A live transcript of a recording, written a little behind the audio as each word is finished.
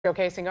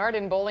Showcasing art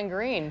in Bowling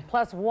Green.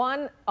 Plus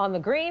one on the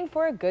green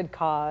for a good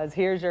cause.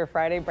 Here's your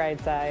Friday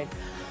Bright Side.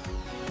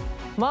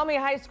 Maumee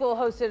High School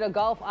hosted a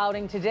golf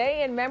outing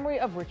today in memory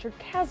of Richard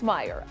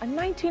Kazmaier, a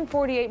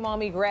 1948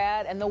 Maumee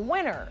grad and the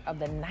winner of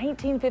the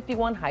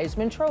 1951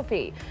 Heisman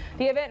Trophy.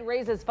 The event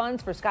raises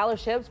funds for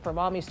scholarships for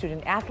Maumee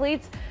student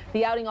athletes.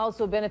 The outing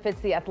also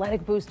benefits the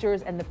Athletic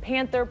Boosters and the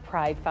Panther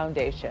Pride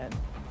Foundation.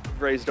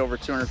 Raised over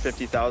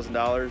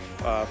 $250,000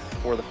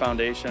 for the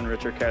foundation,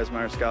 Richard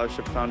Kazmaier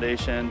Scholarship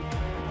Foundation,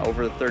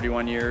 over the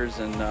 31 years.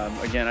 And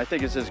again, I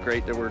think it's just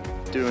great that we're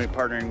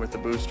partnering with the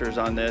boosters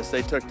on this.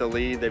 They took the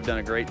lead. They've done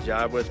a great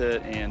job with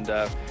it. And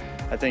I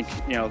think,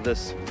 you know,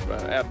 this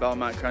at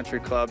Belmont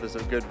Country Club is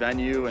a good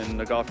venue, and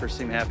the golfers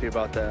seem happy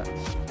about that.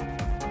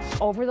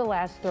 Over the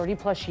last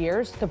 30-plus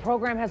years, the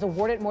program has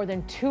awarded more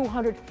than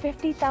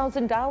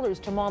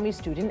 $250,000 to Maumee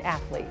student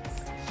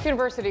athletes.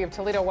 University of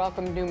Toledo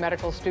welcomed new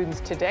medical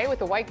students today with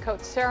the White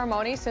Coat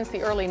Ceremony. Since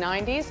the early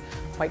 90s,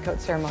 White Coat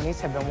ceremonies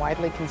have been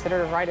widely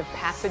considered a rite of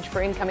passage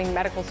for incoming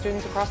medical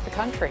students across the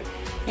country.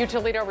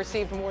 U-Toledo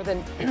received more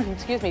than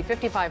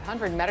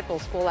 5,500 medical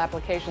school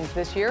applications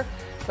this year,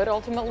 but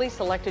ultimately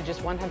selected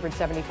just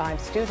 175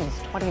 students.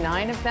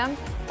 29 of them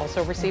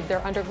also received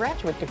their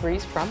undergraduate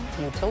degrees from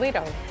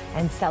U-Toledo.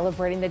 And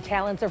celebrating the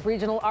talents of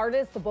regional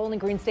artists, the Bowling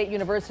Green State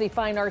University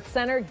Fine Arts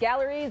Center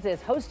Galleries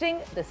is hosting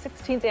the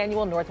 16th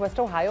annual Northwest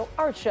Ohio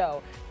Art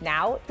Show,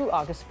 now through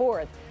August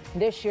 4th.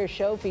 This year's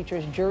show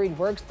features juried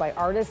works by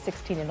artists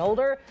 16 and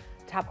older.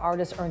 Top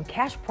artists earn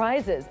cash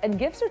prizes and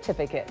gift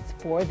certificates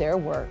for their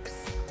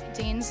works.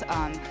 Paintings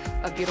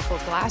of beautiful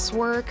glass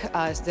work,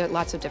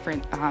 lots of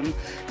different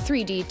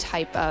 3D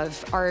type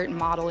of art,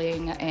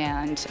 modeling,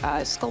 and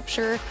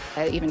sculpture,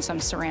 even some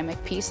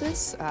ceramic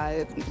pieces.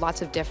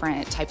 Lots of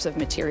different types of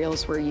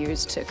materials were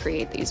used to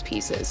create these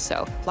pieces,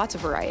 so lots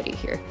of variety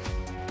here.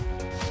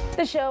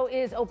 The show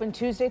is open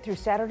Tuesday through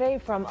Saturday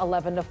from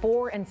 11 to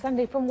 4 and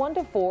Sunday from 1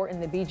 to 4 in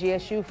the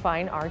BGSU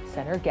Fine Arts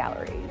Center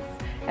Galleries.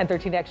 And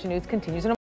 13 Action News continues in a